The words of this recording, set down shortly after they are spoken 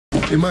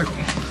Hey, Michael.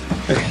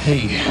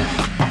 Hey.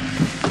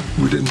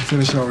 We didn't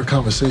finish our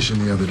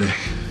conversation the other day.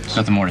 There's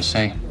nothing more to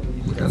say.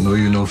 Look, I know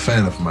you're no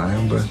fan of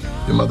mine, but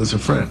your mother's a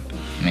friend.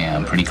 Yeah,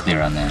 I'm pretty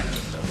clear on that.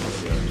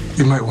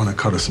 You might want to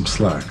cut her some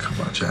slack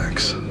about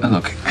Jax.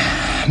 Look,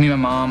 me and my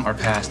mom are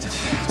past it.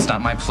 It's not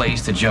my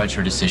place to judge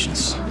her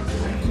decisions,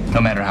 no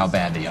matter how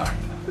bad they are.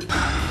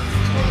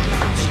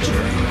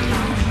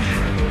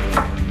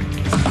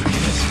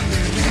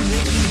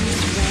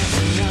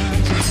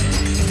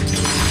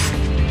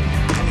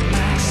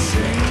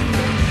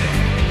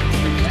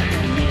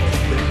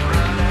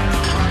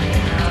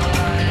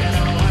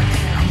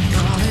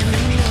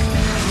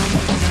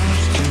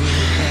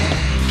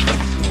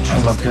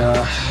 Look,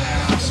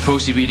 I'm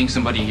supposed to be meeting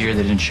somebody here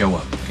that didn't show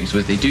up. Okay, so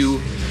if they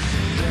do,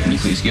 can you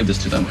please give this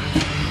to them?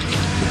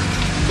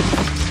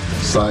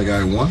 Sly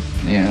Guy 1?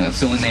 Yeah,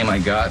 that's the only name I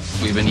got.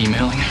 We've been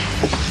emailing.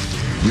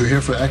 You're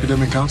here for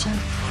academic counseling?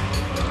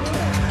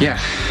 Yeah.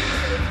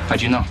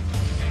 How'd you know?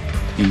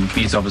 He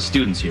feeds off his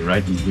students here,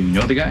 right? You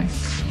know the guy?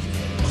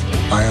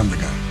 I am the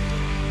guy.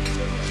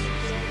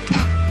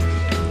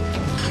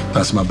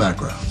 That's my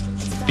background.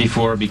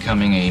 Before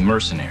becoming a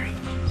mercenary?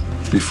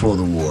 Before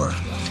the war.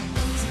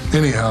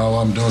 Anyhow,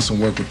 I'm doing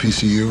some work with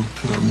PCU,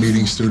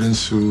 meeting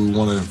students who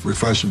want to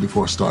refresh them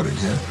before starting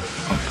here.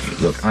 Okay,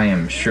 look, I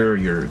am sure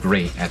you're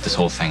great at this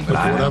whole thing, but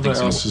I don't think so.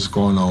 Whatever else is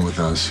going on with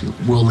us,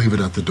 we'll leave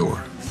it at the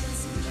door.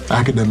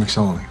 Academics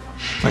only.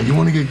 Like, you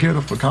want to get geared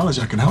up for college,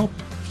 I can help.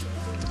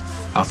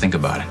 I'll think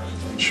about it.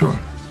 Sure.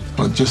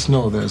 But just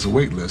know there's a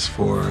wait list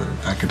for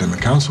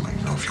academic counseling.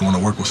 You know, if you want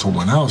to work with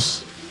someone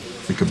else,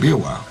 it could be a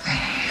while.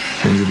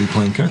 Then you'll be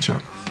playing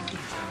catch-up.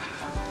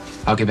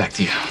 I'll get back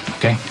to you,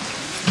 okay?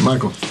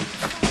 Michael.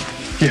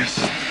 Yes?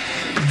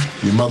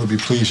 Your mother be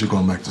pleased you're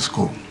going back to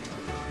school.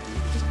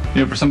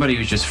 You know, for somebody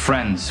who's just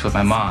friends with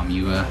my mom,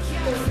 you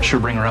sure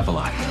bring her up a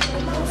lot.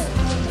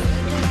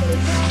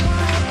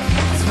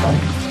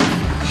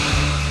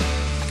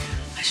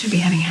 I should be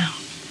heading out.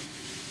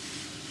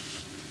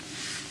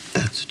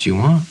 That's what you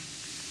want.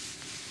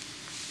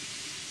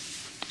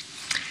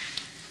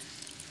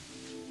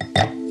 I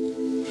don't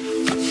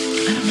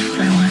know what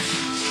I want.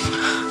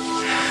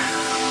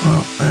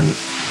 Well, then,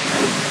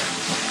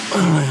 why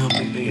don't I help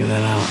you figure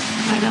that out?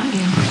 Why don't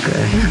you?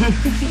 Okay.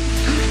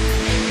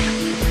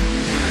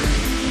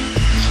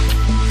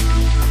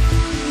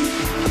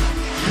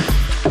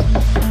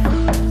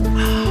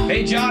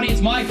 Hey, Johnny,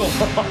 it's Michael.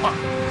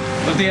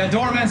 Look, the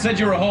doorman said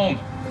you were home.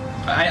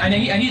 I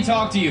need to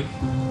talk to you.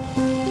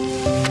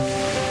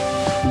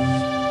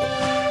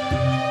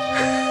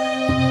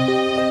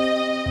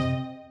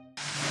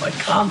 But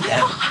calm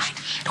down.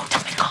 Don't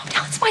tell me to calm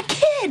down. It's my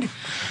kid.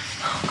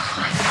 Oh,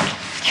 God.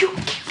 You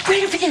get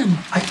rid of him.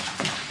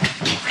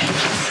 Get rid of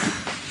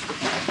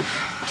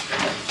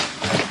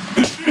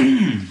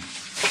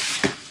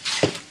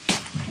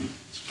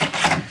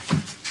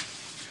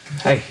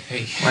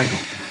Hey, Michael.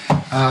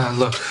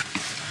 Look,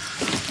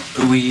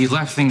 we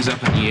left things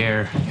up in the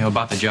air,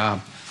 about the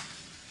job.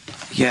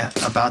 yeah,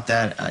 about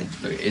that,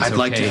 I'd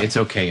like to... It's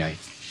okay.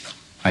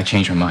 I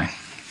changed my mind.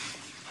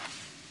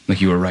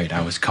 Look, you were right.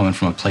 I was coming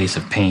from a place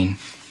of pain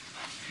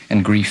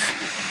and grief.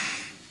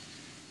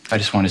 I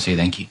just wanted to say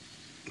thank you.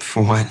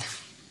 For what?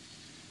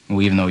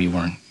 Well, even though you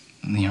weren't,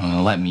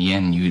 let me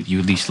in, you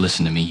at least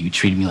listened to me. You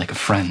treated me like a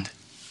friend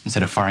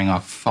instead of firing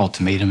off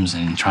ultimatums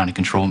and trying to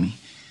control me.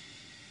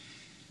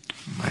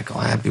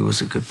 Michael Abbey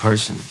was a good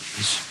person.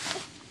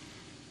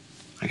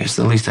 I guess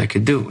the least I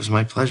could do. It was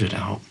my pleasure to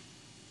help.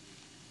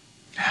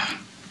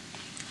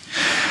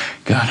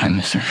 God, I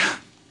miss her.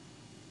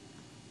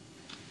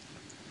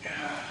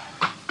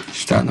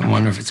 Starting to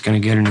wonder if it's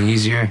going to get any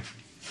easier.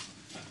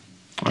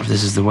 Or if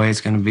this is the way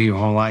it's going to be your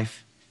whole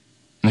life.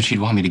 But she'd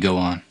want me to go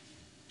on.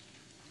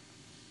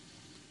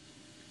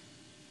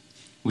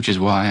 Which is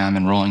why I'm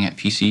enrolling at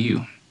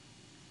PCU.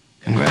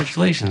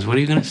 Congratulations. What are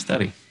you going to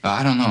study?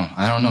 I don't know.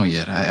 I don't know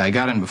yet. I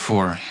got in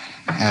before.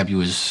 Abby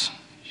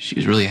she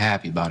was really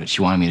happy about it.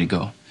 She wanted me to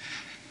go.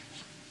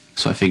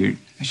 So I figured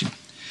I should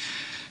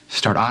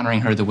start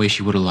honoring her the way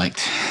she would have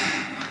liked.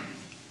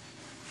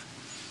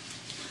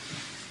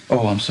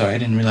 Oh, I'm sorry. I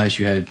didn't realize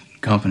you had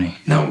company.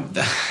 No.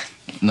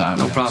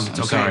 No problem. It's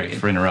I'm okay. Sorry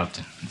for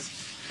interrupting.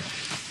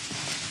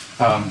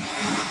 I'll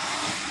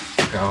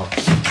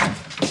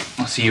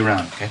see you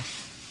around, okay?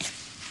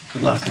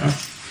 Good luck, huh?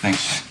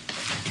 Thanks.